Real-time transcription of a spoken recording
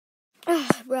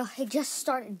Bro, it just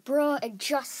started. Bro, it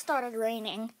just started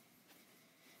raining.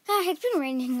 It's been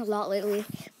raining a lot lately.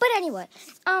 But anyway,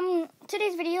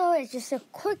 today's video is just a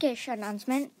quickish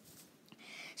announcement.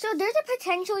 So there's a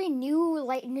potentially new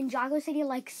Ninjago City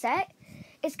set.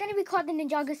 It's gonna be called the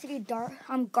Ninjago City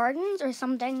Gardens or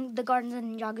something. The Gardens of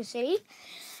Ninjago City.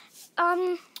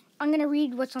 I'm gonna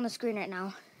read what's on the screen right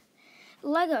now.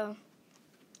 Lego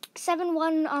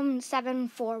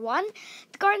 71741,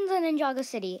 the Gardens of Ninjago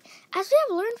City. As we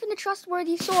have learned from the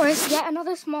trustworthy source, yet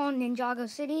another small Ninjago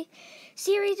City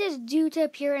series is due to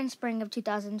appear in spring of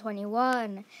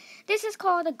 2021. This is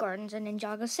called the Gardens of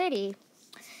Ninjago City.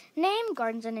 Name,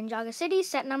 Gardens of Ninjago City,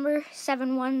 set number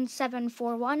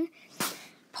 71741.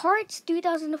 Parts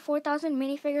 3,000 to 4,000,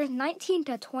 minifigures 19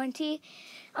 to 20.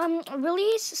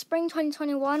 Release spring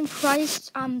 2021,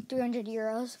 priced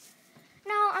 €300.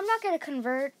 Now, I'm not going to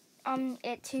convert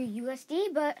it to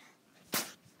USD, but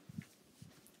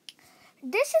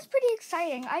this is pretty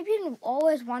exciting. I've been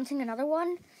always wanting another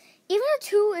one. Even though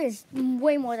 2 is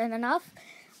way more than enough,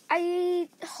 I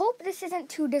hope this isn't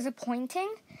too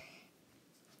disappointing.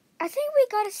 I think we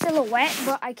got a silhouette,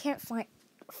 but I can't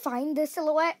find the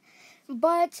silhouette.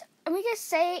 But I'm going to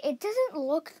say it doesn't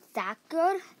look that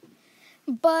good,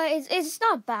 but it's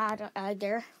not bad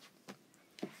either.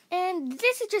 And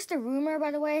this is just a rumor,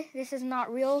 by the way. This is not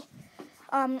real.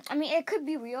 I mean, it could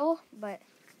be real, but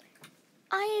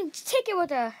I take it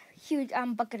with a huge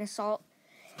bucket of salt.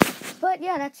 But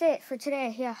yeah, that's it for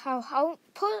today. Yeah, I'll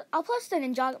post the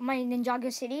my Ninjago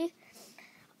City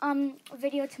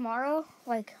video tomorrow,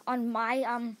 on my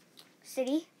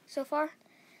city so far.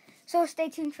 So stay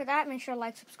tuned for that. Make sure to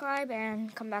like, subscribe,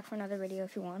 and come back for another video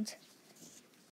if you want.